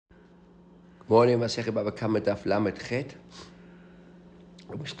Morning, Masechet Baba Kamma Daf Lamed Chet.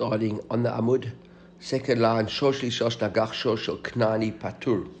 We're starting on the Amud, second line, Shoshli Shosh Nagach Shoshel Knani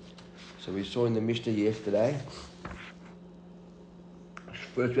Patur. So we saw in the Mishnah yesterday,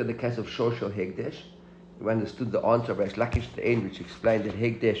 first we had the case of Shoshel Hegdesh. We understood the answer of Reish Lakish at the end, which explained that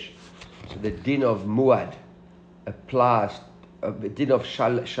Hegdesh, so the din of Muad applies, the din of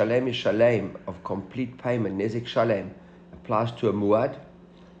Shalem of complete payment, Nezek Shalem, applies to a Muad.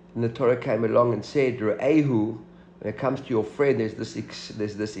 And the Torah came along and said, Re'ehu, when it comes to your friend, there's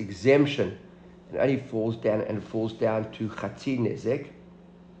this exemption, and only falls down to Chatzi Nezek.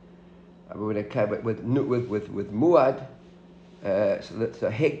 But when it came with Muad, so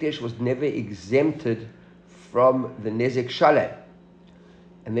Hekdesh was never exempted from the Nezek Shalem.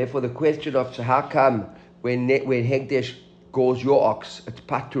 And therefore the question of, so how come when Hekdesh goes your ox, it's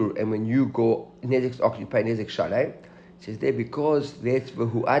Patur, and when you go Nezek's ox, you pay Nezek Shalem? It says there, because that's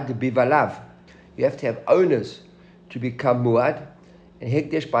v'huad bivalav. You have to have owners to become muad. And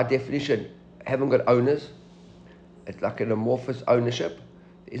Hekdesh, by definition, haven't got owners. It's like an amorphous ownership.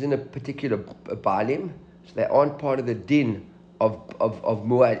 There isn't a particular balim, so they aren't part of the din of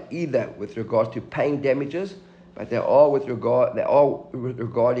muad either with regards to paying damages, but they are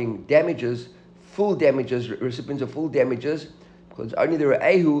regarding damages, full damages, recipients of full damages, because only the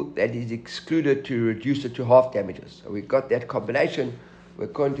Re'ehu that is excluded to reduce it to half damages. So we've got that combination.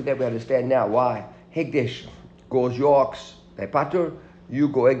 According to that, we understand now why Hekdesh goes your ox, they patur, you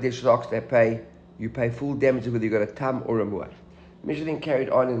go Hekdesh's ox, you pay full damages whether you got a tam or a muad. Mishnah then carried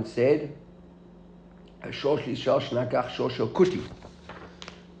on and said, Shoshli shel shnagach shoshel kuti.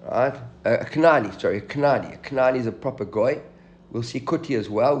 Right? A Knani. A Knani is a proper goy. We'll see Kuti as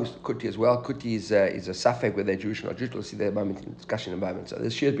well. Kuti is a safek whether they're Jewish or not Jewish. We'll see that in discussion in a moment. So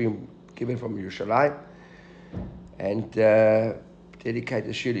this shir has been given from Yerushalayim and dedicated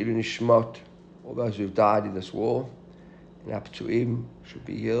the shir Ilun Nishmot, all those who've died in this war, and up to him should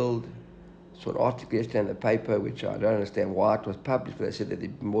be healed. I saw an article yesterday in the paper, which I don't understand why it was published, but they said that there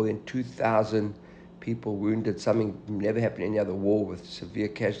were more than 2,000 people wounded, something never happened in any other war, with severe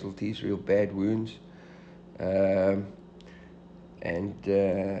casualties, real bad wounds. And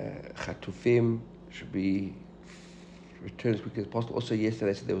Chatufim should be returned as quickly as possible. Also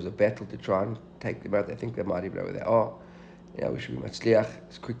yesterday they said there was a battle to try and take them out. I think they might even know where they are. We should be matzliach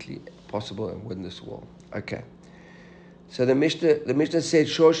as quickly as possible and win this war. Okay. So the Mishnah said,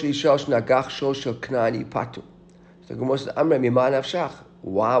 Shosh lishosh nagach shosh knani patu. So the Gemara says, Amra miman avshach.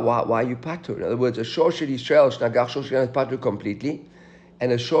 Why are you patu? In other words, a shosh lishosh nagach shosh knani patu completely,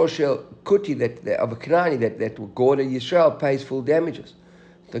 and a shoshel kuti of a Knani that will go to Yisrael pays full damages.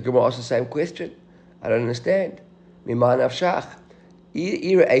 The Gemara asks the same question. I don't understand. Miman avshach.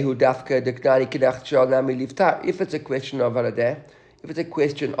 If it's a question of if it's a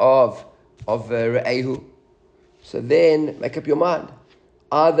question of Re'ehu, so then make up your mind.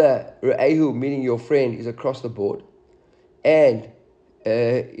 Either Re'ehu, meaning your friend, is across the board, and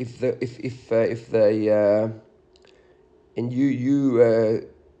if you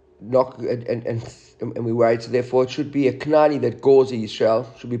knock and we wait, so therefore it should be a Knani that goes to Yisrael,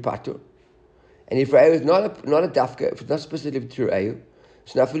 should be Patur. And if Re'ehu is not a Dafka, if it's not specific to Re'ehu,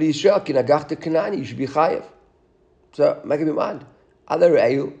 so now for Yisrael, Kinagach the Knani, you should be Chayev. So make up your mind. Either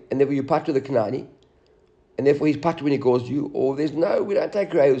Re'ehu, and therefore you Patur the Knani, and therefore he's Patur when he goes to you, or we don't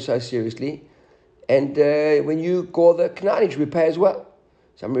take Re'ehu so seriously, and when you go the Knani, you should be pay as well.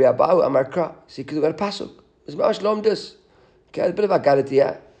 So I'm Abahu, Amar Kra, see, because we've got a Pasuk. It's Ma'ash Lomdus. Okay, a bit of Agadat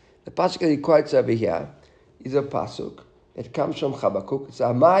here. The pasuk that he quotes over here is a pasuk that comes from Habakkuk. It's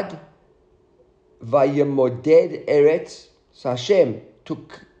Amad Vayemoded Eretz. So Hashem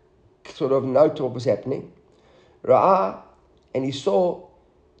took sort of note of what was happening. Ra'ah, and he saw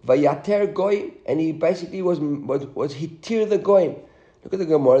Vayater Goyim, and he basically was hitir the Goyim. Look at the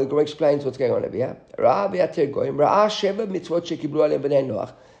Gemara. The Gemara explains what's going on over here. Ra'ah Vayater Goyim. Ra'ah Sheva Mitzvot Shekiblu Alem B'nei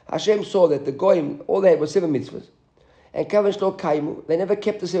Noach. Hashem saw that the Goyim, all they had was 7 mitzvahs. And Kavan Shlo Kaimu, they never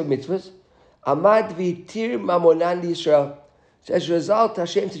kept the 7 mitzvahs. Amad Vitir Mamonan Yisrael. So as a result,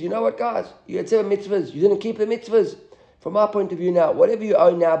 Hashem said, you know what, guys? You had 7 mitzvahs. You didn't keep the mitzvahs. From our point of view now, whatever you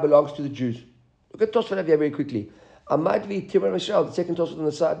own now belongs to the Jews. Look at Tosfot over here very quickly. Amad Vitir Mamonan Yisrael. The second Tosfot on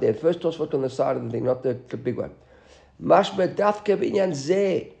the side there. The first Tosfot on the side of the thing, not the big one. Mashba Dafke B'inyan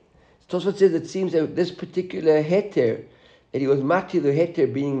Zeh. Tosfot says it seems that this particular heter, that he was mati the heter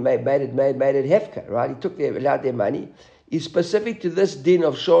being made at hefka, right? He took allowed their money. Is specific to this din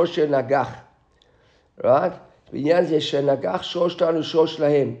of shosh nagach, right? We'll see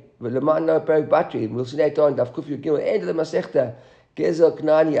later on. End of the masechta. Gezel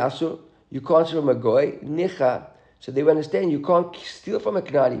knani asur. You can't steal from a goy. Nicha. So they understand you can't steal from a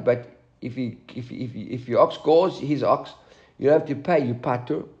knani, but if your ox gores his ox, you don't have to pay, you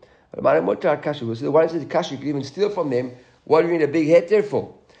patur. So the one says kasha, you can even steal from them. What do you need a big heter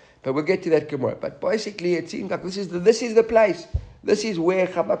for? But we'll get to that Gemara. But basically, it seems like this is the place. This is where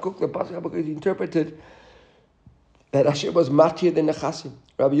Habakkuk, the Pasuk Habakkuk is interpreted that Hashem was matir the nechasim.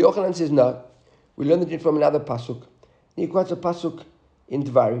 Rabbi Yochanan says no. We learned it from another pasuk. He quotes a pasuk in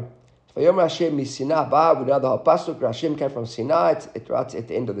Dvarim. Vayomer Hashem misina ba. We know the whole pasuk. Hashem came from Sinai. It writes at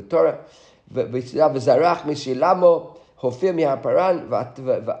the end of the Torah. V'zarach mishilamo. Hofir mihaparan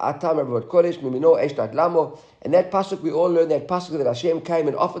v'atam avod kodesh mimino eshtat lamo. And that pasuk, we all learn that pasuk that Hashem came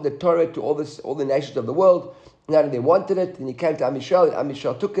and offered the Torah to all the nations of the world. None of them wanted it. Then he came to Amishal, and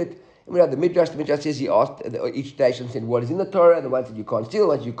Amishal took it. And we know the Midrash says he asked each nation, said, what is in the Torah? The one said you can't steal, the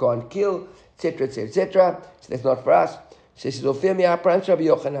one said you can't kill, etc., etc., etc. So that's not for us. So he says, Hofir mihaparan Rabbi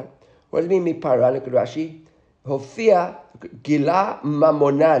Yochanan. What does it mean, miparan? Look at Rashi. Hofir gila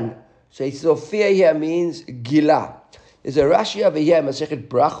mamonan. So he says, Hofir here means gila. There's a Rashi over here, Masechet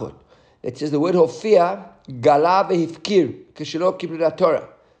Brachot, that says the word Hofir, Gala v'hifkir, k'shelo kiblu Torah.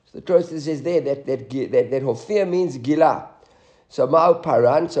 So the Torah says there that Hofir means Gila. So Ma'u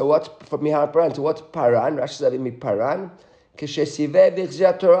Paran, so what's from Mihar Paran? So what's Paran? Rashi says mi Paran, k'shesiveh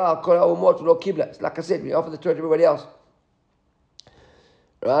v'chzeh Torah al kol ha'umot v'lo kibla. Like I said, we offer the Torah to everybody else.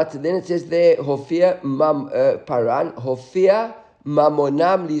 Right, and then it says there, Hofir Paran, Hofir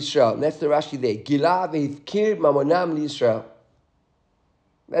Mamonam L'Yisrael. That's the Rashi there. Gila v'hifkir Mamonam L'Yisrael.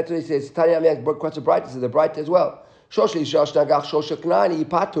 That's what he says. Tanya Amiyak quotes the bright. This is the bright as well. Shosh L'Yisrael shnagach shosha knani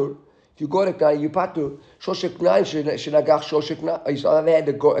yipatur. If you go to knani yipatur. Shosha knani shnagach shosha knani. Yisrael ever had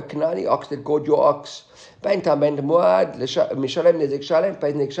a knani ox that gored your ox. Bein tam bein muad mishalem nezek shalem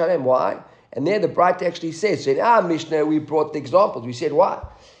bein nezek shalem. Why? And there the bright actually says. So in our Mishnah we brought the examples. We said why.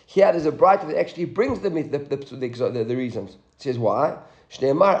 Here there's a bright that actually brings the reasons. It says why?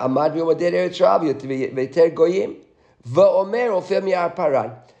 Shneimar amad v'yomadeh eretz Yisrael v'ter goyim v'omer ofir mi'ar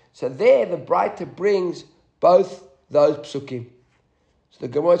paran. So there the bright brings both those psukim. So the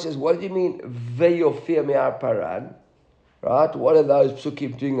Gemara says, what do you mean v'yofir mi'ar paran? Right? What are those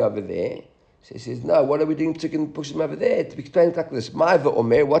psukim doing over there? So he says, no, what are we doing psukim over there? To explain it like this. My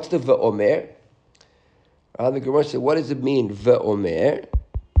v'omer, what's the v'omer? Right? The Gemara says, what does it mean v'omer?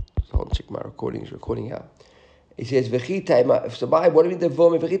 Hold on, check my recording. It's recording here. He says, "V'chitayim." So, what do you mean the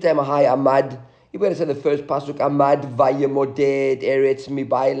v'omer? V'chitayim hay amad. You better say the first pasuk. Amad vayemoded eretz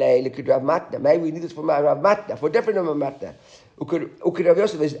mibayle. Look at Rav Matna. Maybe we need this for Rav Matna, for different Rav Matna. Uked Rav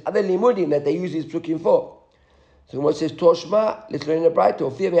Yosef. There's other limudim that they use these psukim for. So when it says Toshma, let's learn in the bright.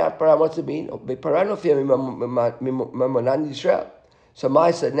 Ofir mi'at paran. What's it mean? Paran ofir mi'mamonan Yisrael. So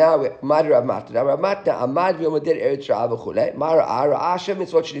my said now Mad Rav Matna. Now Rav Matna Amad v'yomoded eretz Yisrael v'chulei. Mara Hashem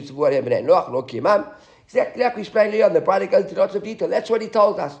mitzvot shenitzvu alei b'nei Noach lo kimam. Exactly like we explained earlier on, the Bride goes into lots of detail. That's what he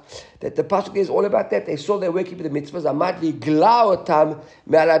told us. That the pasuk is all about that. They saw their working with the mitzvahs. Amad v'gila otam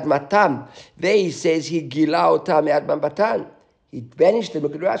me'alad matam. There he says he gila otam me'ad mambatan. He banished them.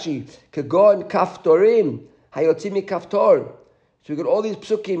 Look at Rashi. Kagon kaftorim hayotzim kaftor. So we got all these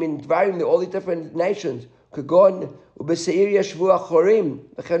psukim in Dvarim, all these different nations. Kagon ubeseir yashvu achorim.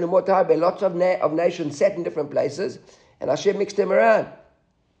 Lots of nations set in different places, and Hashem mixed them around.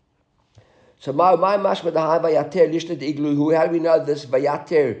 So my mashma dahan vayater lishna deigluhu. How do we know this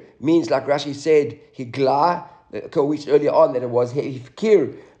vayater means, like Rashi said, higla? We said earlier on that it was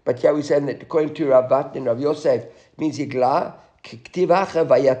hifkir, but here we said that according to Rav Vatn and Rav Yosef, it means higla. K'tivacha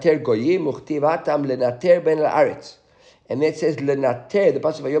vayater goyim uchtivatam lenater ben la'aretz. And then it says lenater. The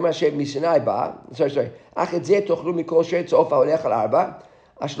pasuk vayomer Hashem misinai ba. Sorry. Achet zeh tochlu mikol sheretz ofa olech al arba.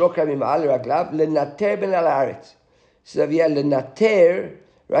 Ashlo kram im'al raglav lenater ben la'aretz. So we have lenater.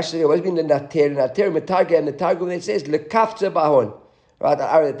 Rashi says, what does it mean the nater? Nater, metargem, and the targum, it says, lekafza bahon.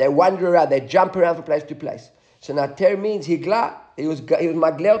 Right? They wander around, they jump around from place to place. So nater means higla. He was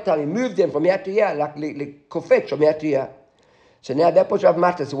maglel time. He moved them from here to here, like kofetch from here to here. So now that was Rav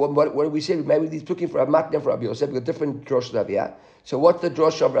Matna. So what do we say? Maybe he's looking for Rav Matna and for Rav Yosef. We've got different droshes over here. So what's the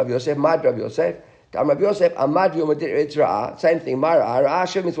drosh of Rav Yosef? Mad Rav Yosef. Rav Yosef, Amad v'yomadeh eretz ra'ah. Same thing. Mara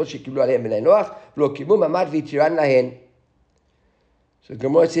Hashem is what she kiblu alehem b'nei Noach. V'lo kibum Amad v'tiran lahen. So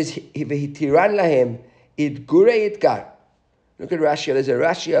Gemara says, "V'hitiran lahem it gure itgar." Look at Rashi. There's a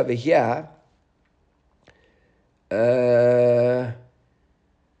Rashi over here. I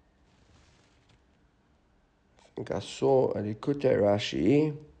think I saw a Likutei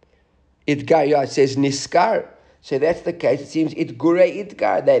Rashi. Itgar, yeah, it says niskar. So that's the case. It seems it gure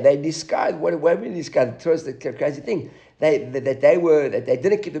itgar. They discard. What do we discard? The first, the crazy thing. They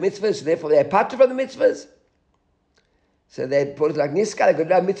didn't keep the mitzvahs, so therefore they're part of the mitzvahs. So they put it like niskar. They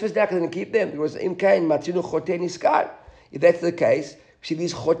could have mitzvahs now because they didn't keep them. It was imkain matzinu chote niskar. If that's the case, see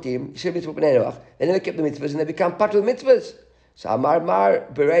these chotim, see mitzvah b'nei Noach, they never kept the mitzvahs and they become part of the mitzvahs. So Amar Mar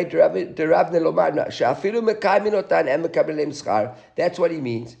Berei Deravne Lomar She'afilu mekaymin otan em mekabelem schar. That's what he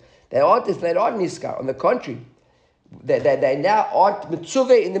means. They aren't niskar. On the contrary, they now aren't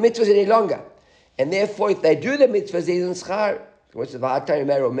mitzvah in the mitzvahs any longer, and therefore, if they do the mitzvahs, they isn't schar. But that's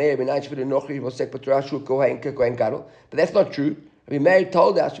not true. I mean, Mary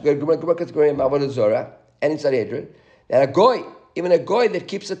told us to go to Avodah Zorah and in Sanhedrin that a goy, even a goy that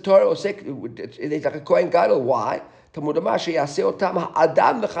keeps the Torah or sek, it's like a kohen gadol. Why? Wild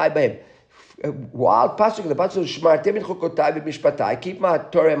pasuk, the pasuk shmartem et chokotai v'mishpatai, keep my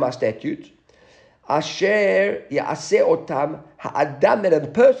Torah and my statutes. Asher yaseh otam ha'adam, that a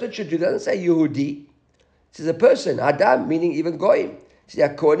person should do. Doesn't say Yehudi. It says a person, Adam, meaning even goyim. It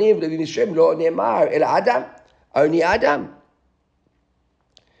says Kohanim v'Mishrim lo ne'emar el Adam, only Adam.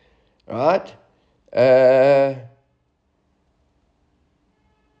 Right?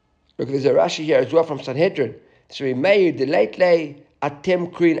 Look, there's a Rashi here as well from Sanhedrin. So he made the late lay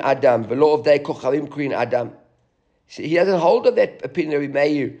atem krin Adam, the law of day kochavim krin Adam. See, he doesn't hold of that opinion of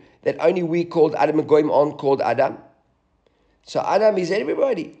Meir that only we called Adam and Goyim aren't called Adam. So Adam is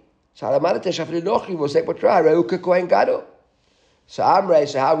everybody. So Amray,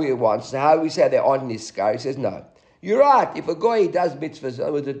 so how we want, so how we say they aren't niskar? He says no. You're right. If a goy does mitzvahs,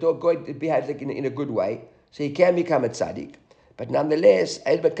 with a goy behaves like in a good way, so he can become a tzaddik. But nonetheless,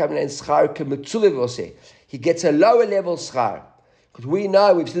 he gets a lower level schar. Because we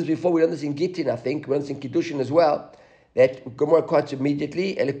know, we've seen this before, we learned this in Gittin, I think, we learned this in Kiddushin as well, that Gemara quotes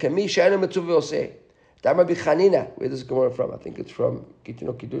immediately, Damar Bichanina, where does Gemara from? I think it's from Gittin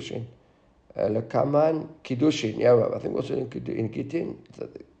or Kiddushin. Kamma, Kiddushin, yeah, I think also in Gittin.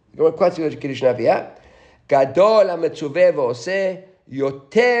 Gemara quotes in Kiddushin Aviyah. Gadol ha-metzuveh v'oseh,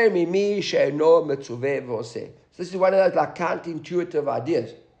 yoter mimi she'eno metzuveh v'oseh. So this is one of those like counterintuitive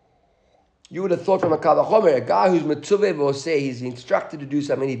ideas. You would have thought from a Kal Vachomer, a guy who's metzuveh v'oseh, he's instructed to do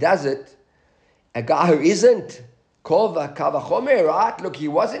something, he does it. A guy who isn't, Kal Vachomer, right? Look, he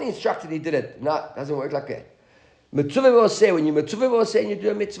wasn't instructed, he did it. No, it doesn't work like that. Metzuveh v'oseh, when you metzuveh v'oseh and you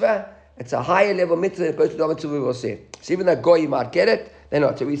do a mitzvah, it's a higher level mitzvah than opposed to metzuveh v'oseh. So even though goy, you might get it, they're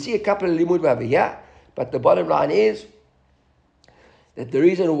not. So we see a couple of limud over here. But the bottom line is that the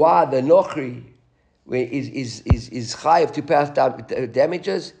reason why the nochri is chayiv to pass down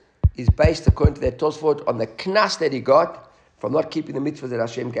damages is based, according to their Tosfot, on the knas that he got from not keeping the mitzvahs that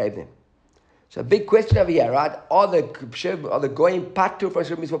Hashem gave them. So a big question over here, right? Are the goyim patu from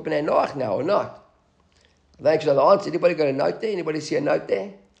Hashem mitzvah b'nei Noach now or not? I think the answer. Anybody got a note there? Anybody see a note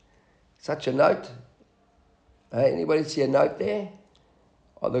there? Such a note? Anybody see a note there?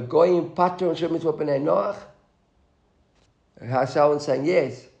 Are the goyim patu on Shem mitzvah b'nei Noach? How's someone saying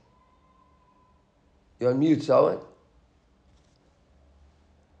yes? You're on mute, someone.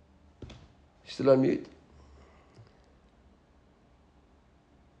 Still on mute?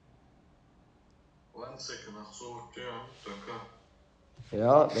 1 second, I saw it down.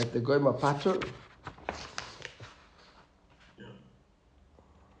 Yeah, that the goyim are patu. Yeah.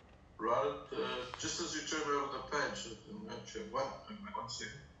 Right, just as you turn over the page, one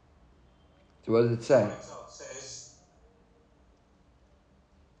second. So what does it say?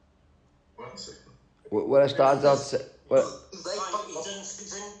 1 second. What starts out say? It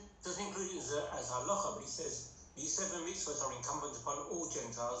doesn't include it as halacha, but he says these 7 mitzvahs are incumbent upon all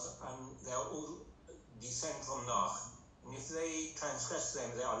Gentiles and they are all descend from Noach. And if they transgress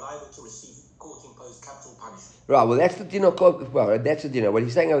them, they are liable to receive court-imposed capital punishment. Right, well that's the dinner. Well, that's the dinner. What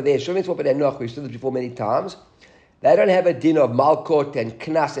he's saying over there, Shem mitzvah b'nei Noach, we've said this before many times. They don't have a din of malkot and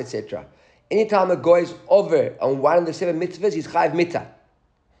knas, etc. Anytime a goy is over on one of the 7 mitzvahs, he's chayiv mitzvah.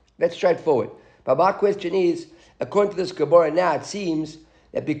 That's straightforward. But my question is, according to this Gemara now, it seems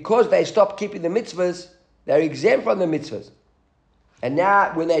that because they stopped keeping the mitzvahs, they're exempt from the mitzvahs. And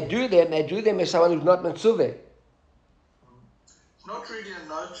now, when they do them as someone who's not mitzvah. It's not really a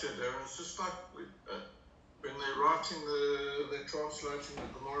note here, Darren. It's just like when they're writing they're translating the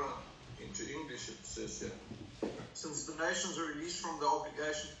Gemara into English, it says here. Since the nations are released from the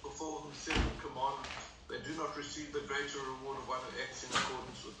obligation to perform the 7th commandment, they do not receive the greater reward of one who acts in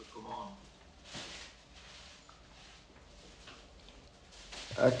accordance with the command.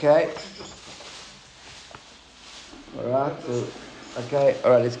 Okay.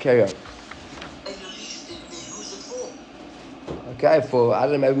 Alright, let's carry on. Okay, I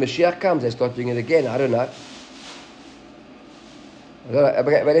don't know, maybe Mashiach comes, they start doing it again, I don't know.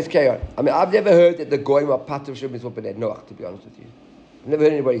 Okay, but let's carry on. I mean, I've never heard that the goyim are patur Shem mitzvah b'nei Noach, to be honest with you. I've never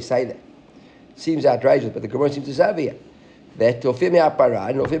heard anybody say that. It seems outrageous, but the Gemara seems to say over here that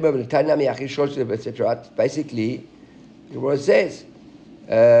etc. Basically, the Gemara says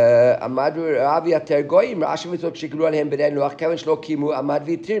עמד רבי התרגויים, Rashi mitzvot shiklu alehem b'nei Noach, kevan shlo kimu, amad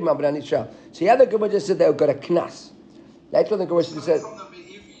v'yitir ma b'nei Yisrael. So yeah, the Gemara just said they got a knas. Later on the Gemara said, From the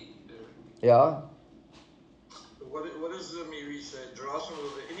Meiri, yeah. what does the Meiri say?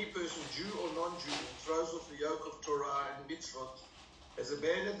 Any person, Jew or non-Jew, who throws off the yoke of Torah and mitzvot, has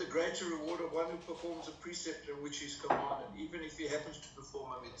abandoned the greater reward of one who performs a precept in which he's commanded, even if he happens to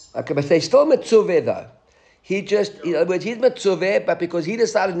perform a mitzvah. Okay, but they still mitzvah though. He just, in other words, he's mitzvah, but because he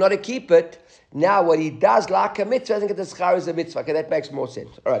decided not to keep it, now what he does like a mitzvah doesn't get the schar as a mitzvah. Okay, that makes more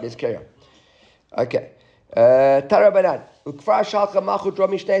sense. All right, let's carry on. Okay. Tarabanan. Ukfar shalcha malchut ro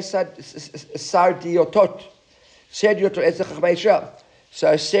mishnei sar diotot. Sar diotot, it's the Chachmei Yisrael.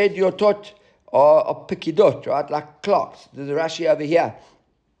 So sar diotot are pikidot, right, like clocks. There's a Rashi over here.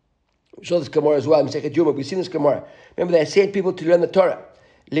 We saw this Gemara as well. We've seen this Gemara. Remember, they sent people to learn the Torah.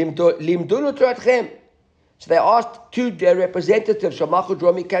 Limdunu Toratchem. So they asked two representatives from Malchut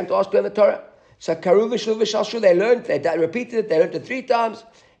Dromi came to ask to learn the Torah. So Karu v'shlu v'shalshu, they learned, they repeated it, they learned it 3 times,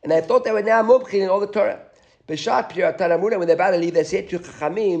 and they thought they were now mubchin in all the Torah. B'shat P'yat Tanamuna, when they're about to leave, they said to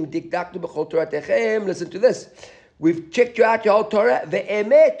Chachamim, Dikdaktu b'chol Toratechem, listen to this. We've checked you out your whole Torah,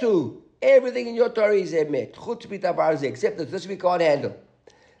 ve'emetu. Everything in your Torah is emet. Chutz b'davar zeh, except that this we can't handle.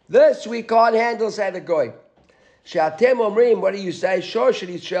 This we can't handle, say the Goy. She'atem omrim, what do you say? Shoshet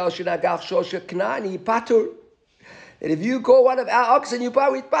Yisrael shenagach shoshet Knani patur. And if you call one of our oxen, you buy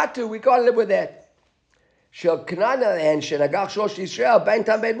with patur. We can't live with that. Shel Knana and shenagach shoshet Yisrael bein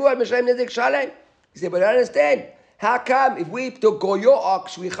tam bein muad mishlem nezik shalem. He said, but I understand. How come if we took go your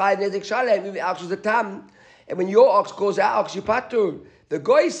ox, we chai nezik shalem? If the ox was a tam, and when your ox calls our ox, you patur. The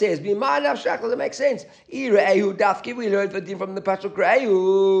Goy says, "B'manav shach," doesn't make sense. Irehu dafki, we learned from the pasuk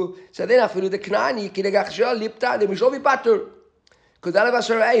Rehu. So then after the Knani, kinegach shel lipta, then we shall be patur. Because none of us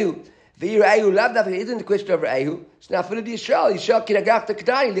are Rehu. V'irehu lav dafki isn't the question of Rehu. So now for the Yisrael kinegach the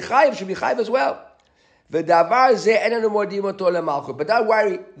Knani, lichayiv should be chayiv as well. V'davar zeh enanu modim oto lemalchut. But don't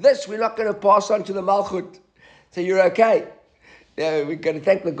worry, this we're not going to pass on to the malchut. So you're okay. Yeah, we're going to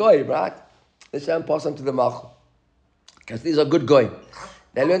thank the Goy, right? Let's don't pass on to the malchut. Because these are good Goy.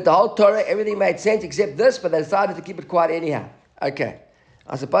 They learned the whole Torah, everything made sense except this, but they decided to keep it quiet anyhow. Okay.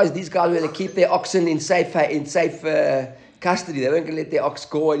 I suppose these guys were going to keep their oxen in safe custody. They weren't going to let their ox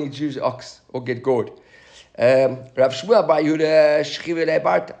go, any Jews' ox, or get gored. Rav Shmuel bar Yehuda Shchiva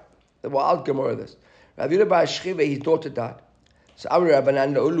Lebarta. The wild Gemara this. Rav Yehuda bar Shchiva, his daughter died. So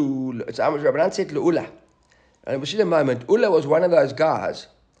Rabbanan said to Ula. And we'll see in a moment, Ula was one of those guys,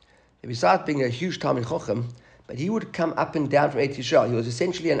 besides being a huge Talmid Chochem, but he would come up and down from Eretz Yisrael. He was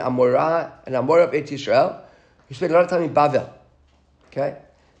essentially an Amorah of Eretz Yisrael. He spent a lot of time in Bavel. Okay?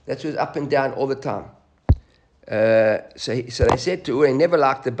 That's who was up and down all the time. So they said to Ula, he never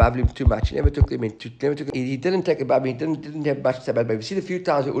liked the Bavlim too much. He never took them in. He didn't take a Bavlim. He didn't have much to say about it. We've seen a few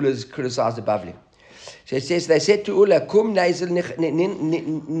times that Ula's criticized the Bavlim. So it says, they said to Ula, Kum Nezel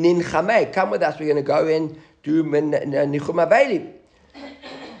Ninchamei. Come with us. We're going to go and do Nichum Avelim.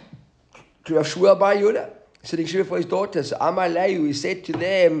 To Rav Shmuel bar Yehuda. Sitting shiva for his daughters. Amar Lehu, he said to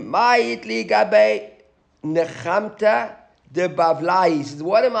them, Ma itli gabe nechamta de bavlai. He says,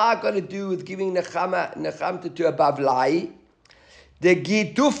 what am I going to do with giving nechamta to a bavlai? De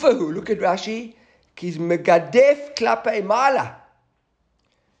gidufahu. Look at Rashi. He's megadef klapei mala.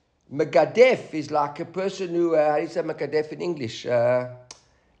 Megadef is like a person who, how do you say megadef in English?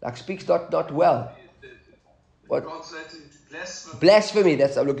 Like speaks not well. What? Blasphemy,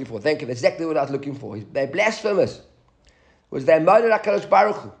 that's what I'm looking for. Thank you. That's exactly what I was looking for. They're blasphemous. Was they moan at HaKadosh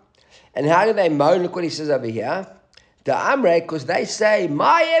Baruch Hu. And how do they moan? Look what he says over here. The Amrei, because they say,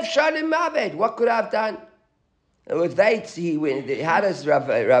 Ma efshanim maved. What could I have done? In other words, how does Rav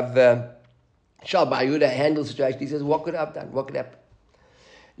Shal Bar Yehuda handle the situation? He says, what could I have done? What could happen?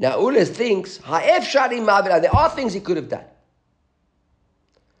 Now, Ulas thinks, Ha efshanim maved. There are things he could have done.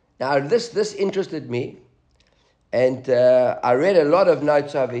 Now, this interested me. And I read a lot of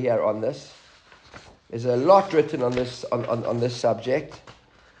notes over here on this. There's a lot written on this on this subject.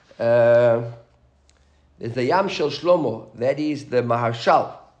 There's the Yam Shel Shlomo, that is the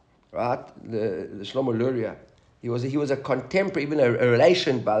Maharshal, right? The Shlomo Luria. He was a contemporary, even a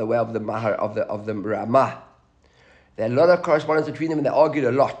relation, by the way, of the Ramah. There are a lot of correspondence between them, and they argued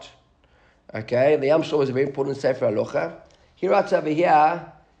a lot. Okay, the Yam Shel was a very important Sefer Halacha. He writes over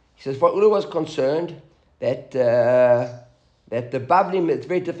here. He says, for Ula was concerned that the Bavlim, it's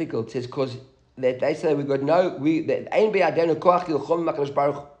very difficult. It says because they say we got no ain't be'adenu koach lilchom makadosh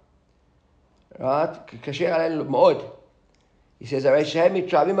baruch. Right? Kasher aleinu mood. He says they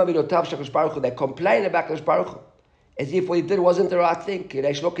complain about Kadosh Baruch Hu, as if what he did wasn't the right thing.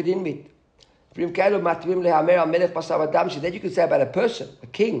 They shlok it in mit. That you could say about a person, a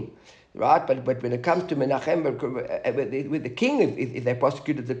king, right? But when it comes to Menachem, with the king, if they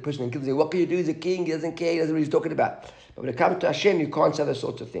prosecuted the person and killed him, what can you do? He's a king, he doesn't care, he doesn't know what he's talking about. But when it comes to Hashem, you can't say those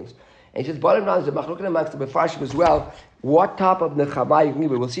sorts of things. And he says, bottom line is the machlokes amongst the Mefarshim as well. What type of nechama you can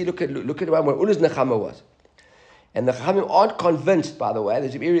give? We'll see. Look at the one where Ulla's nechama was, and the Chachamim aren't convinced. By the way,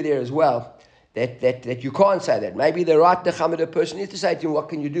 there's an area there as well that you can't say that. Maybe the right nechama, the person needs to say to him, "What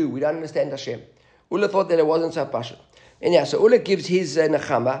can you do? We don't understand Hashem." Ulla thought that it wasn't so pashut. And yeah, so Ulla gives his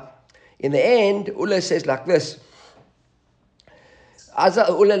nechama. In the end, Ulla says like this.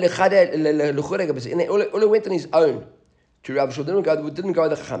 Ulla went on his own to Rabbi Shul, didn't go with the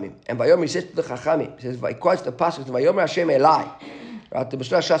Chachamim. And Vayomer, he says to the Chachamim, he says, he quotes the pasuk, Vayomer Hashem Elai. Right, the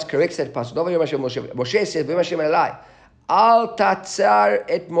Mishra Shas corrects that pasuk. No Vayomer Hashem Moshe. Moshe says, Vayomer Hashem Elai. Al tatzar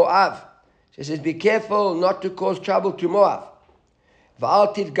et Moav. He says, be careful not to cause trouble to Moav.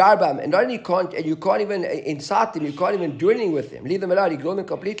 Va'al tidgar bam. And not only you can't even incite them, you can't even do anything with them. Leave them alone, ignore them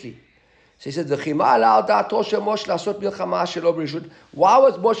completely. So he says, why was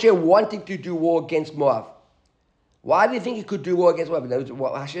Moshe wanting to do war against Moav? Why do you think he could do war against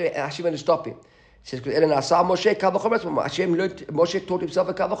Moab? Hashem went to stop him. He says, because Moshe taught himself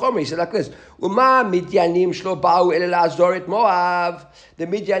a kavachomer. He said like this, the Midyanim,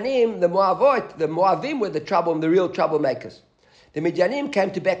 the Moavim were the real troublemakers. The Midyanim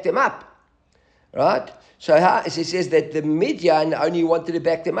came to back them up. Right? So he says that the Midyan only wanted to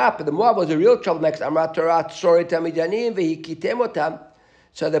back them up, but the Moab was the real troublemaker.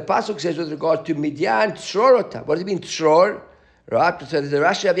 So the pasuk says with regard to Midyan, Tzrorota. What does it mean, Tzror? Right? So there's a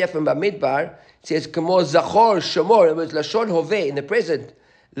Rashi Aviyah from Bamidbar. It says, Kamo Zachor Shomor. It was Lashon Hoveh in the present.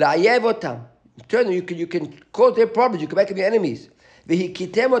 La'ayevotam. Turn them, you can cause their problems, you can make them your enemies.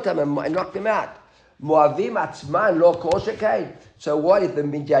 V'hikitemotam, and knock them out. Moavim atzman lo kol shekain. So what if the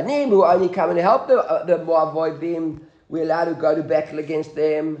Midyanim who only come and help the Moavim, we're allowed to go to battle against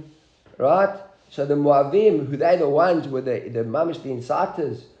them? Right? So the Moavim, who they're the ones with the mamish, the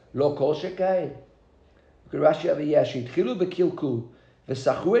inciters, lo kol shekain. Look at Rashi over here. Shitchilu b'kilkul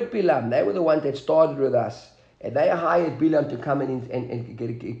v'sachu et Bilam. They were the ones that started with us, and they hired Bilam to come in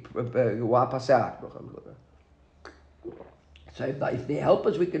and wipe us out. So if they help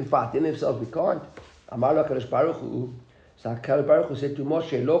us, we can fight. Them themselves, we can't. Amar HaKadosh Baruch Hu. So HaKadosh Baruch Hu said to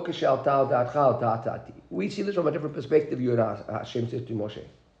Moshe, Lo k'shel ta'al da'atcha al ta'atati. We see this from a different perspective. You and Hashem says to Moshe.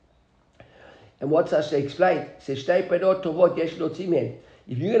 And what's Hashem explained? He says, Shtei pedot tovot yesh lo tzimen.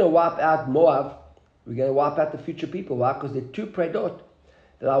 If you're going to wipe out Moab, we're going to wipe out the future people. Why? Because there are two predot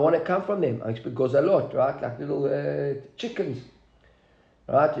that I want to come from them. I expect gozalot, right? Like little chickens.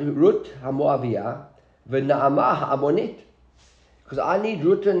 Right? Ruth HaMoaviyah, v'Naamah HaAmonit. Because I need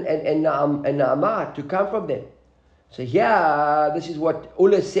Ruth and Naamah to come from them. So here, this is what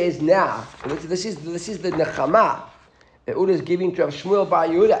Ulla says now. This is the Nechama that Ulla is giving to Rav Shmuel Bar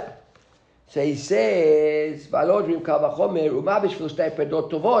Yehuda. So he says, "V'alodrim kal v'chomer u'ma b'shvil shtei pedot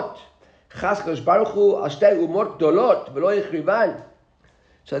tovot chas kadosh baruch hu al shtei umot gdolot v'lo yichrivan."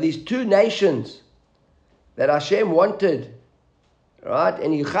 So these two nations that Hashem wanted, right,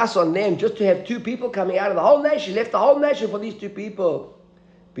 and he chas on them just to have two people coming out of the whole nation. He left the whole nation for these two people.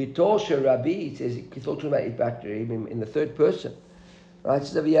 Bitol shel Rabbi, he says, he's talking about it back to him in the third person. Right, it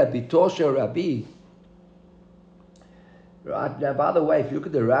says over here, Bitol shel Rabbi. Right, now by the way, if you look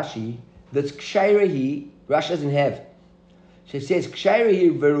at the Rashi, that's kshairahi, Rashi doesn't have. So it says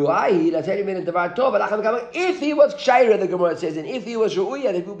kshairahi veruahi, that's how you mean it davar tov, if he was kshaira, the Gemara says, and if he was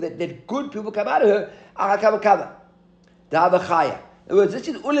ru'uya, that good people come out of her, achakam kama. Da'avachaya. In other words, this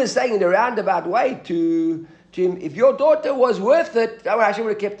is Ulla saying in a roundabout way to him, if your daughter was worth it, Rashi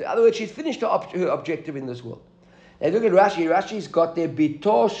would have kept her. In other words, she's finished her objective in this world. Now look at Rashi. Rashi's got there,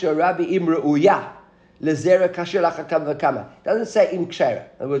 Bito Sharabi Imra Uya. Lezera Kashir Lachakam Vakama. Doesn't say in Kshera.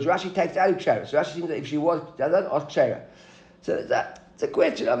 In other words, Rashi takes out Kshera. So Rashi seems that if she was, doesn't ask Kshera. So it's a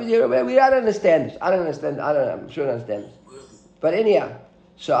question. Obviously, we don't understand this. I don't understand. I don't know. I'm sure I don't understand this. But anyhow,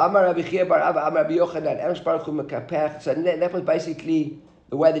 so Amar Rabbi Chia Bar Abba, Amar Rabbi Yochanan, Eresh Baruch Hu Mekapech. So that was basically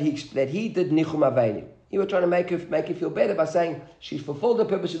the way that he did Nichum Aveinim. He was trying to make her feel better by saying she's fulfilled her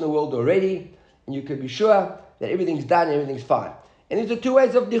purpose in the world already, and you can be sure that everything's done, and everything's fine. And these are two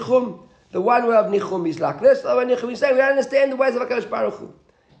ways of Nichum. The one way of Nichum is like this. The other way of Nichum is saying we don't understand the ways of HaKadosh Baruch Hu.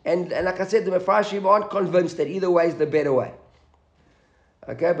 And like I said, the Mefarshim aren't convinced that either way is the better way.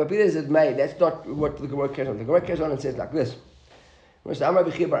 Okay, but Peter says, "May that's not what the Gemara carries on. The Gemara carries on and says like this." Amar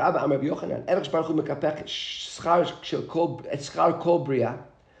Rabbi Chia Bar Abba, Amar Rabbi Yochanan, Eresh Baruch Hu mekapech schar kol bria,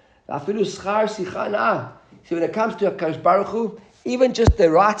 afilu schar sicha na'ah. See, when it comes to HaKadosh Baruch Hu, even just the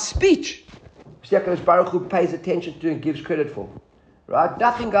right speech, HaKadosh Baruch Hu pays attention to and gives credit for. Right?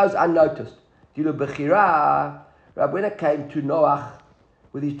 Nothing goes unnoticed. Dilu Bechira, right, when it came to Noach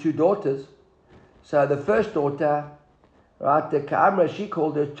with his two daughters, so the first daughter, right, the Kamma, she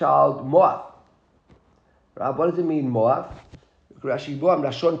called her child Moav. Right, what does it mean, Moav?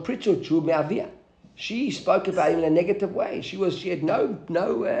 She spoke about him in a negative way. She had no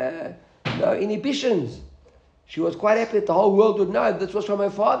inhibitions. She was quite happy that the whole world would know this was from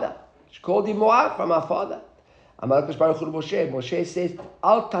her father. She called him Moav, from her father. Moshe says,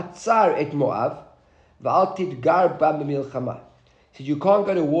 Al tatzar et Moav, v'al tidgar ba b'milchama. He said, you can't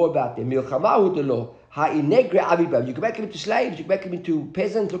go to war about them. Milchama hu the law. Ha'inegre avibam. You can make them into slaves. You can make them into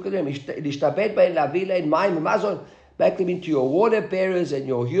peasants. Look at them. Ishtabed ba'in lavila in mayim mazon. Make them into your water bearers and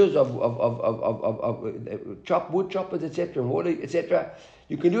your hewers of wood choppers, etc., and water, etc.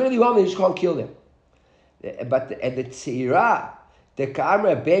 You can do whatever you want. You just can't kill them. But the tzira, the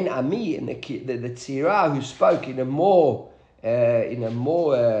Kamma ben Ami, and the tzira who spoke in a more,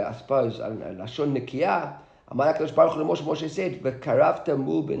 I suppose, I don't know, lashon nekiyah. Amalek Baruch Moshe said, "V'karavta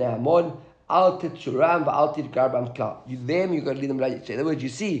mul ben Hamon al tetzuram v'al tidgarbam klal." Them you got to leave them like. In other words, you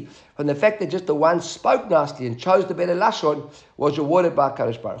see from the fact that just the one spoke nicely and chose the better lashon was rewarded by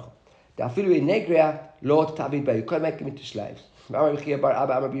Kadosh Baruch Hu. The afilu in negria lo tavid bay. You can't make them into slaves. Now the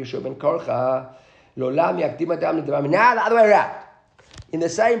other way around. In the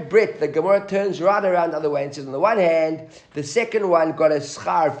same breath, the Gemara turns right around the other way and says, on the one hand, the second one got a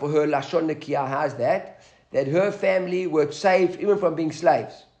schar for her lashon nekiyah. How's that? That her family were saved even from being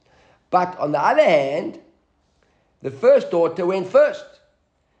slaves. But on the other hand, the first daughter went first.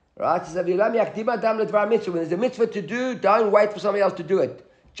 Right? When there's a mitzvah to do, don't wait for somebody else to do it.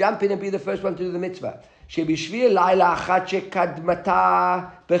 Jump in and be the first one to do the mitzvah.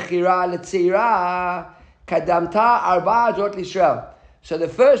 So the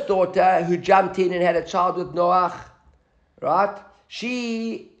first daughter who jumped in and had a child with Noach, right?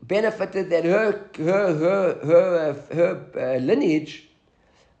 She benefited that her lineage,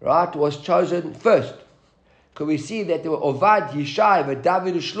 right, was chosen first. Because we see that there were Ovad, Yishai,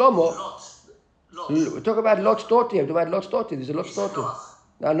 David, and Shlomo. We talk about Lot's daughter. We talk about Lot's daughter. There's a Lot's daughter.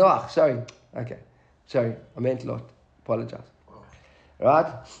 No, Noach. Sorry. Okay. Sorry. I meant Lot. Apologize.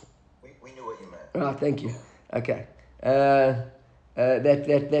 Right? We knew what you meant. Right. Thank you. Okay.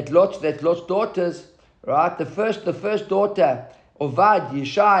 That Lot's daughters, right? The first daughter, Ovad,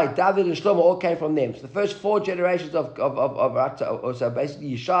 Yishai, David, and Shlomo all came from them. So the first 4 generations of so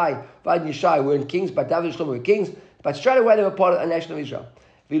basically Yishai, Ovad and Yishai weren't kings, but David and Shlomo were kings. But straight away they were part of the nation of Israel.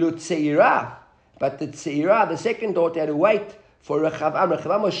 Vilu Tzeirah, but the Tzeirah, the second daughter, had to wait for Rechavam.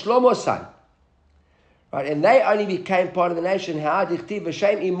 Rechavam was Shlomo's son. Right, and they only became part of the nation. How? Dichtiv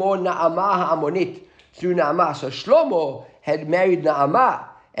v'shem imo Naamah ha'amonit, through Naamah. So Shlomo had married Naamah,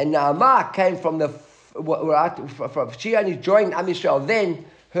 and Naamah came from the she only joined Am Yisrael. Then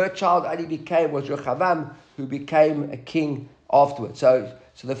her child only was Rechavam, who became a king afterwards. So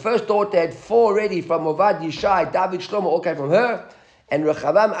the first daughter had 4 already from Ovad, Yishai, David, Shlomo, all came from her, and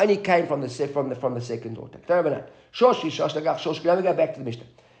Rechavam only came from the second daughter. Now we go back to the Mishnah.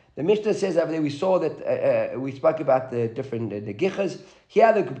 The Mishnah says over there, we saw that we spoke about the different the gichas.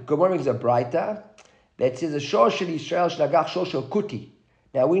 Here the Gemara brings a braita that says a shosh shel Yisrael shlagach shosh shel kuti.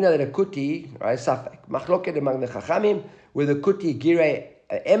 Now we know that a kuti, right, safek, machloket among the chachamim, whether kuti girei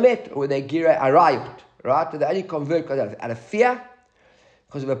emet or they girei arayot, right? Did they only convert because out of fear,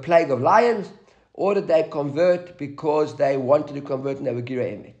 because of a plague of lions, or did they convert because they wanted to convert and they were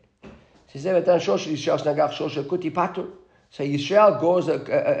girei emet? So Yisrael goes ox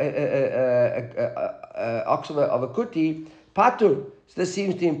of a kuti patur. So this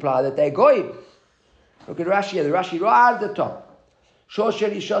seems to imply that they're goyim. Look at Rashi here. The Rashi right at the top.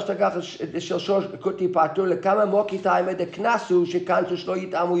 Shoshel Yisrael Shosh kuti patur lekama mokitayim the knasu shekantu shlo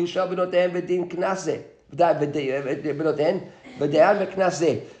yitamu Yisrael benotem v'din knase benotem v'deyan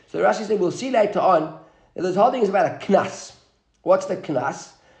v'knase. So Rashi said we'll see later on that this whole thing is about a knas. What's the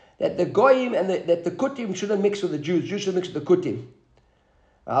knas? That the goyim and that the kutim shouldn't mix with the Jews. Jews should mix with the kutim.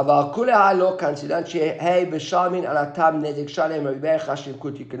 So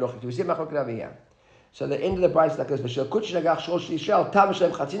the end of the price like this. So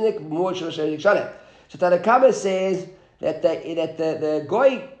Tanakama says that the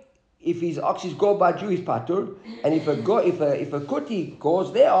goy, if his ox is gored by Jew, he's patur, and if a kuti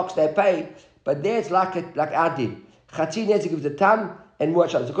goes their ox, they pay. But there it's like our din. Chatzin nezik gives the tam. And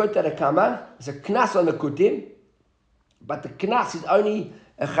watch out. So according to the Kamma, it's a knas on the kutim, but the knas is only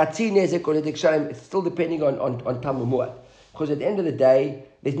a chatzi nezek or a dikshalim. It's still depending on tam muad. Because at the end of the day,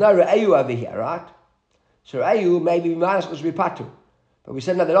 there's no re'ayu over here, right? So re'ayu maybe minus because we patu, but we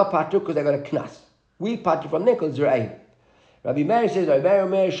said no, they're not patu because they got a knas. We patu from them because it's re'ayu. Rabbi Meir says, Rabbi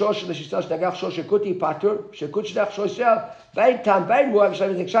Meir Shosh l'shisal shnagach shosh shekuti patur shekut shnach shosh shel vein tam vein muav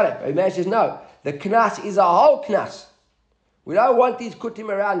shalem zekshalem. Rabbi Meir says, no, the knas is a whole knas. We don't want these kutim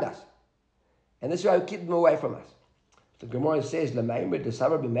around us, and this is why we keep them away from us. The Gemara says, "L'meimer the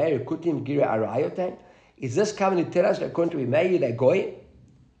Rabbi Meir kutim gira arayotain." Is this coming to tell us that according to Rabbi Meir they goy,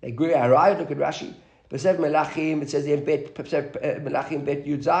 they gira arayot? Look at Rashi. Pesach Melachim. It says in Bet Melachim Bet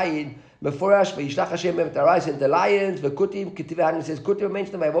Yudzayin. Meforash v'yishlach Hashem et arais and the lions v'kutim k'tivah. It says kutim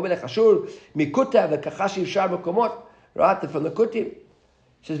mentioned by Vayvom Melech Ashur mikuta v'kachashiv shar mekomot. Right from the kutim. It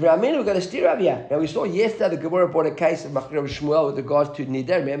says v'amin we're going to steer up here. Now we saw yesterday the Gemara brought a case of Machrav Shmuel with regards to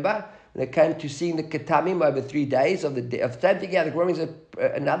Nidar. Remember when it came to seeing the ketamim over 3 days of the day of the same thing. Yeah, the Gemara is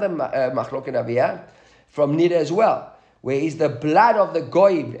another machloket aviyah from Nidar as well, where is the blood of the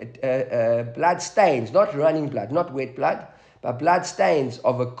goyim, blood stains, not running blood, not wet blood, but blood stains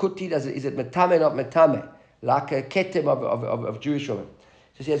of a kuti. Is it metame, not metame, like a ketem of Jewish women?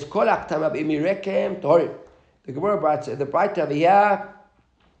 So it says, Kol aktama b'imirekem torim. The Gemara writes, the bright over here,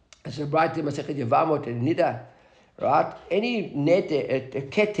 it's a bright Masechet Yevamot and Nida, right? Any net, a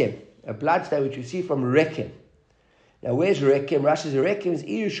ketem, a blood stain which you see from rekem. Now where's rekem? Rashi says rekem is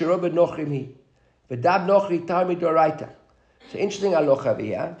iru sherobed nochrim. V'dab nochri tarmi doraita. So interesting halacha over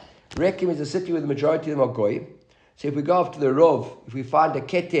here. Rekem is a city where the majority of them are goyim. So if we go off to the Rov, if we find a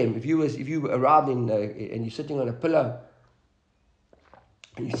ketem, if you arrived in and you're sitting on a pillow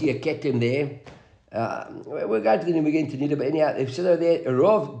and you see a ketem there, we're going to Nida, but anyhow, if so there a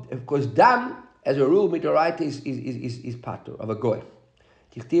Rov, of course, dam as a rule midoraita is patur of a goy.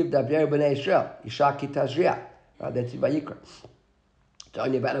 Tichtiv daber b'nei Israel isha kitazriya. That's in Vayikra. It's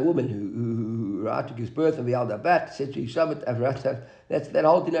only about a woman who who gives birth and the elder bat said to Yishavet Avrata. That's that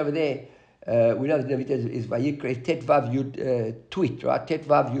whole thing over there. We know that the Navita is Vayikra, is Tet Vav Yud Tweet, right? Tet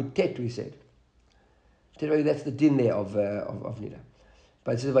Vav Yud Tet, we said. That's the din there of Nida.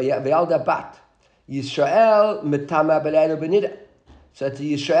 But it says Vayalda Bat. Yisrael Metama Belaylo Benida. So it's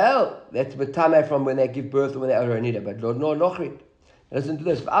Yisrael, that's Metama from when they give birth or when they are Nida. But Lord, no Nochrit. Listen to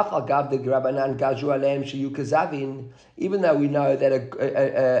this. Even though we know that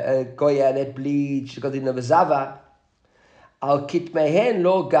a goya that bleeds because in the zava, al kitmehen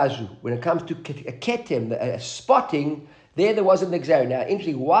lo gazu. When it comes to a ketem, a spotting, there wasn't the exera. Now,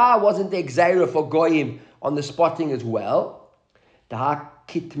 interesting. Why wasn't the exera for goyim on the spotting as well? Because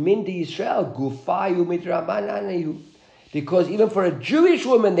even for a Jewish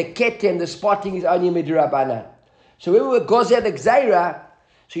woman, the ketem, the spotting is only midrabanan. So when we gozer the gzaira,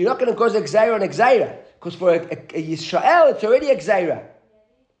 so you're not going to gozer gzaira on a gzaira, because for a Yisrael it's already a gzaira.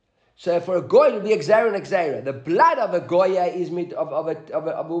 So for a goy it'll be a gzaira on a gzaira. The blood of a goya is of a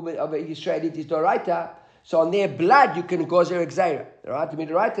Yisrael, it is doraita. So on their blood you can gozer a gzaira. Right?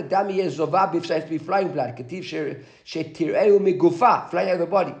 Doraita dami is zovav if has to be flying blood. Kativ shetireu migufa, flying out of the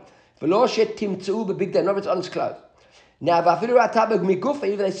body. V'lo shetimtzeu bebigdan, not if it's on its clothes. Now v'afilu ratabag migufa,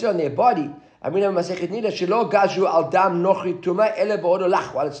 even they sit on their body. I mean, Masechet Nida shelo gazu al dam nochrit tuma ele ba'odo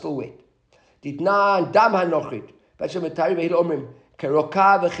lach while it's still wet. Ditnan dam hanochrit. But some Matari behil omrim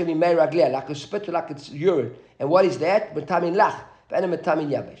keroka v'chimimei ragleh like a spit like it's urine. And what is that? Matamin lach. V'ena matamin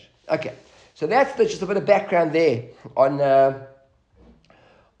yabesh. Okay, so that's just a bit of background there on the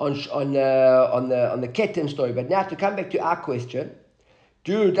ketem story. But now to come back to our question,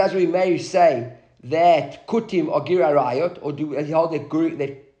 does Rabbi Meir say that kutim are gira rayot, or do he hold that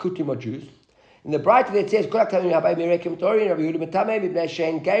kutim are Jews? In the brighter it says, right,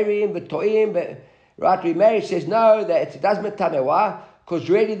 Mary says no, that it does metame. Why? Because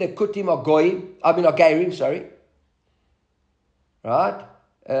really the kutim are goyim, are gairim, sorry. Right?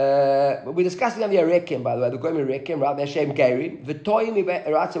 We're discussing on the rekem, by the way, the goyim rekem, right? They're shem gairim.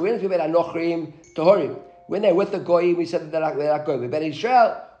 Right? So when we bet anochrim tohorim, when they're with the goyim, we said that they're not goyim. We bet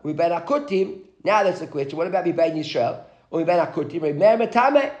Israel, we bet akutim. Now that's the question. What about we bet Israel? Or we bet akutim? We bet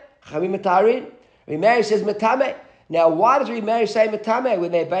metame. Chamim matarin. Mary says metame. Now, why does Mary say metame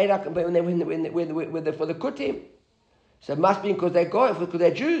when they're for the kutim? So it must be because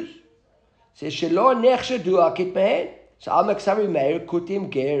they're Jews. It says shelo nechshadu al kitmehen. So I'll make some Mary kutim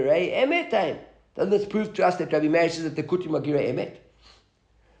gerei emet. Doesn't this prove to us that Rabbi Mary says that the kutim are gerei emet?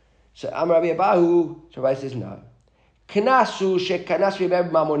 So Amar Rabbi Abahu. So Rabbi says no. Knasu shekanas Rabbi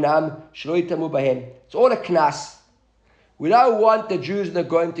mamonam shelo yitamu bahem. It's all a knas. We don't want the Jews and the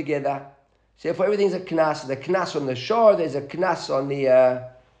Goyim together. So for everything's a knas. There's a knas on the shore. There's a knas on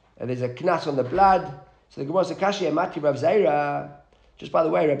the blood. So the Gemara says, "Kashi amati Rav Zaira." Just by the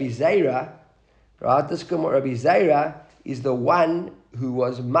way, Rabbi Zaira, right? This Gemara, Rabbi Zaira is the one who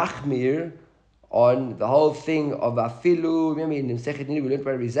was machmir on the whole thing of afilu. Remember in Masechet Nida we learned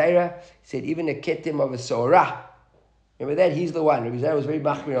about Rabbi Zaira. He said even a ketem of a sorah. Remember that? He's the one. Rabbi Zera was very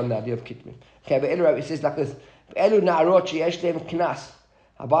machmir on the idea of kitmin. Okay, but anyway, it says like this. Elu na'arot sheyesh lehem knas.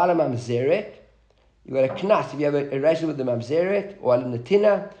 Habala mamzeret. You got a knas if you have a relation with the mamzeret, or a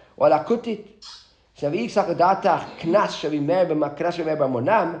netina, or a kutit. So if sakadata knas shavi mer b'makras shavi mer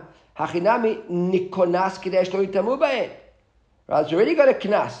b'monam, hachinami nikonas kidesh lo yitamu b'en. Right, so you already got a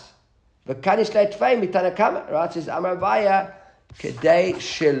knas. V'kanish le'tfei mitana Kamma. Right, says Amar Abaya kedei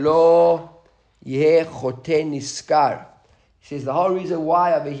shelo yeh chote niskar. He says the whole reason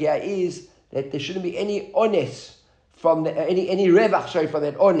why over here is that there shouldn't be any ones from the any revach, from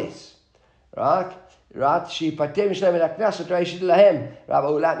that ones, right? Right? She pater mishleim el haknas v'trayishid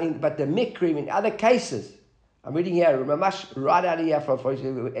lahem. But the mikrim in other cases, I'm reading here, mamash right out of here from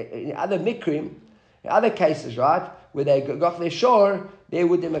in other mikrim, in other cases, right, where they got their shore, we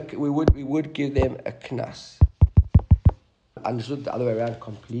would give them a knas. Understood the other way around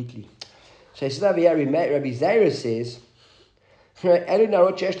completely. So he says over here, Rabbi Zera says,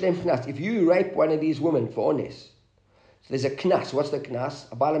 if you rape one of these women for honest, so there's a knas. What's the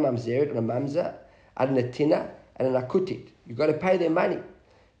knas? A bala mamzeret and a mamza and a netina and an akutit. You've got to pay their money.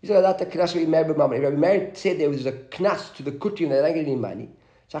 You say that the knas will be married by mama. If Rabbi Meir said there was a knas to the kutim, they don't get any money.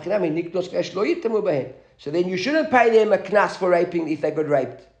 So then you shouldn't pay them a knas for raping if they got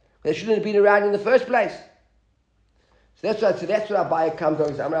raped. They shouldn't have been around in the first place. So that's what Abaya comes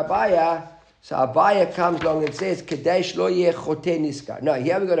along. So Abaya comes along and says, "Kadesh lo yeh chote niskar." No,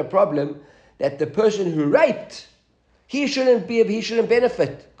 here we got a problem that the person who raped, he shouldn't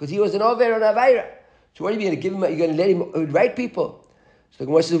benefit because he was an over on Aveira. So what are you going to give him? You're going to let him rape people? So the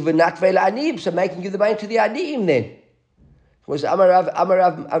Gemara says, "V'natvel anim." So make him give the money to the anim then. Was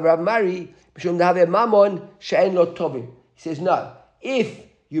Amarav Mari mishum dahave mamon she'en lo tovim. He says no. If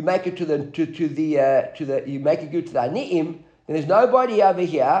you make it to the you make it good to the aniim, then there's nobody over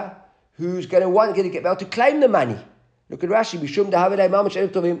here who's going to get able to claim the money. Look at Rashi. Mishum dahave mamon she'en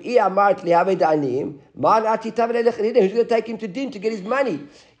lo tovim. I amart lihave da'aniim. Man ati tavel lechinidem. Who's going to take him to din to get his money?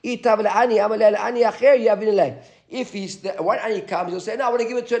 I tavel ani amalel ani acher yavin lei. If one ani comes, he'll say, "No, I want to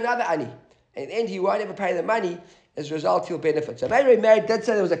give it to another ani," and then he won't ever pay the money. As a result, he'll benefit. So maybe married did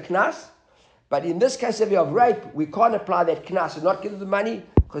say there was a knas, but in this case of rape, we can't apply that knas and not give them the money,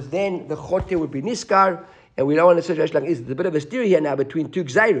 because then the chote would be niskar, and we don't want a situation like this. There's a bit of a steer here now between two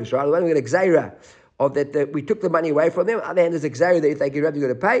gzeiros, right? The one we got a gzeira of that we took the money away from them. On the other hand, there's a gzeira that if they get raped, you're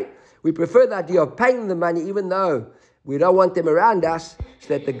going to pay. We prefer the idea of paying them the money, even though we don't want them around us,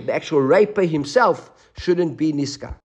 so that the actual raper himself shouldn't be niskar.